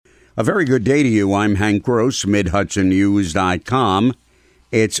A very good day to you. I'm Hank Gross, MidHudsonNews.com.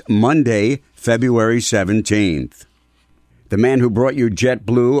 It's Monday, February 17th. The man who brought you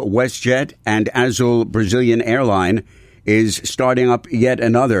JetBlue, WestJet, and Azul Brazilian Airline is starting up yet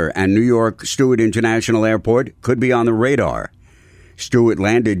another, and New York Stewart International Airport could be on the radar. Stewart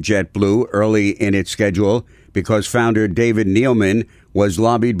landed JetBlue early in its schedule because founder David Neeleman was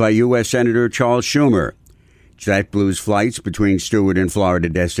lobbied by U.S. Senator Charles Schumer. JetBlue's flights between Stewart and Florida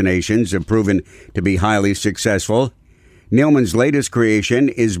destinations have proven to be highly successful. Neeleman's latest creation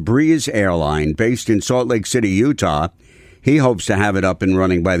is Breeze Airline, based in Salt Lake City, Utah. He hopes to have it up and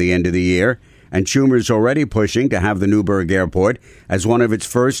running by the end of the year, and Schumer's already pushing to have the Newburgh Airport as one of its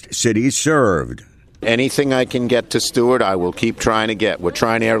first cities served. Anything I can get to Stewart, I will keep trying to get. We're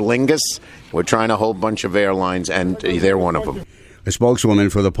trying Aer Lingus. We're trying a whole bunch of airlines, and they're one of them. A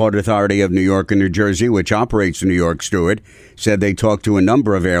spokeswoman for the Port Authority of New York and New Jersey, which operates New York Stewart, said they talked to a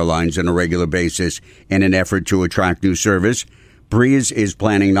number of airlines on a regular basis in an effort to attract new service. Breeze is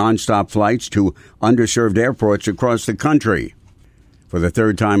planning nonstop flights to underserved airports across the country. For the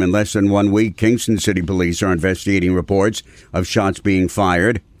third time in less than 1 week, Kingston City Police are investigating reports of shots being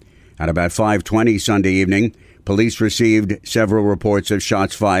fired. At about 5:20 Sunday evening, police received several reports of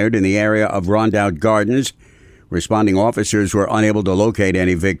shots fired in the area of Rondout Gardens. Responding officers were unable to locate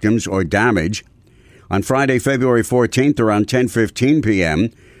any victims or damage. On Friday, February 14th, around 10:15 p.m.,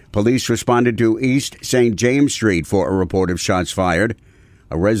 police responded to East St. James Street for a report of shots fired.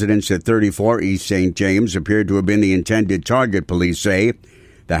 A residence at 34 East St. James appeared to have been the intended target, police say.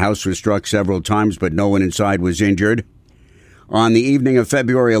 The house was struck several times, but no one inside was injured. On the evening of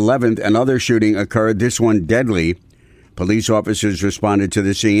February 11th, another shooting occurred, this one deadly. Police officers responded to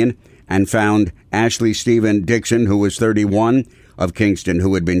the scene and found Ashley Stephen Dixon, who was 31, of Kingston,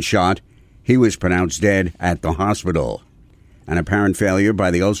 who had been shot. He was pronounced dead at the hospital. An apparent failure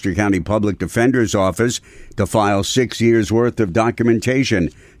by the Ulster County Public Defender's Office to file 6 years' worth of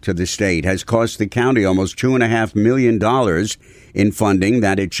documentation to the state has cost the county almost $2.5 million in funding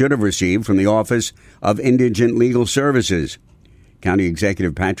that it should have received from the Office of Indigent Legal Services. County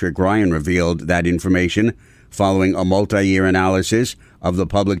Executive Patrick Ryan revealed that information following a multi-year analysis of the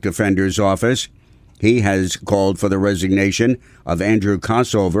Public Defender's Office. He has called for the resignation of Andrew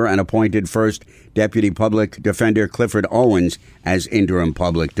Kossover and appointed First Deputy Public Defender Clifford Owens as interim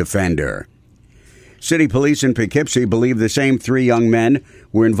public defender. City police in Poughkeepsie believe the same 3 young men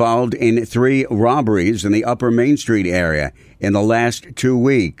were involved in 3 robberies in the Upper Main Street area in the last 2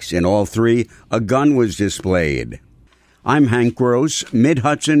 weeks. In all 3, a gun was displayed. I'm Hank Gross,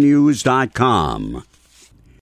 MidHudsonNews.com.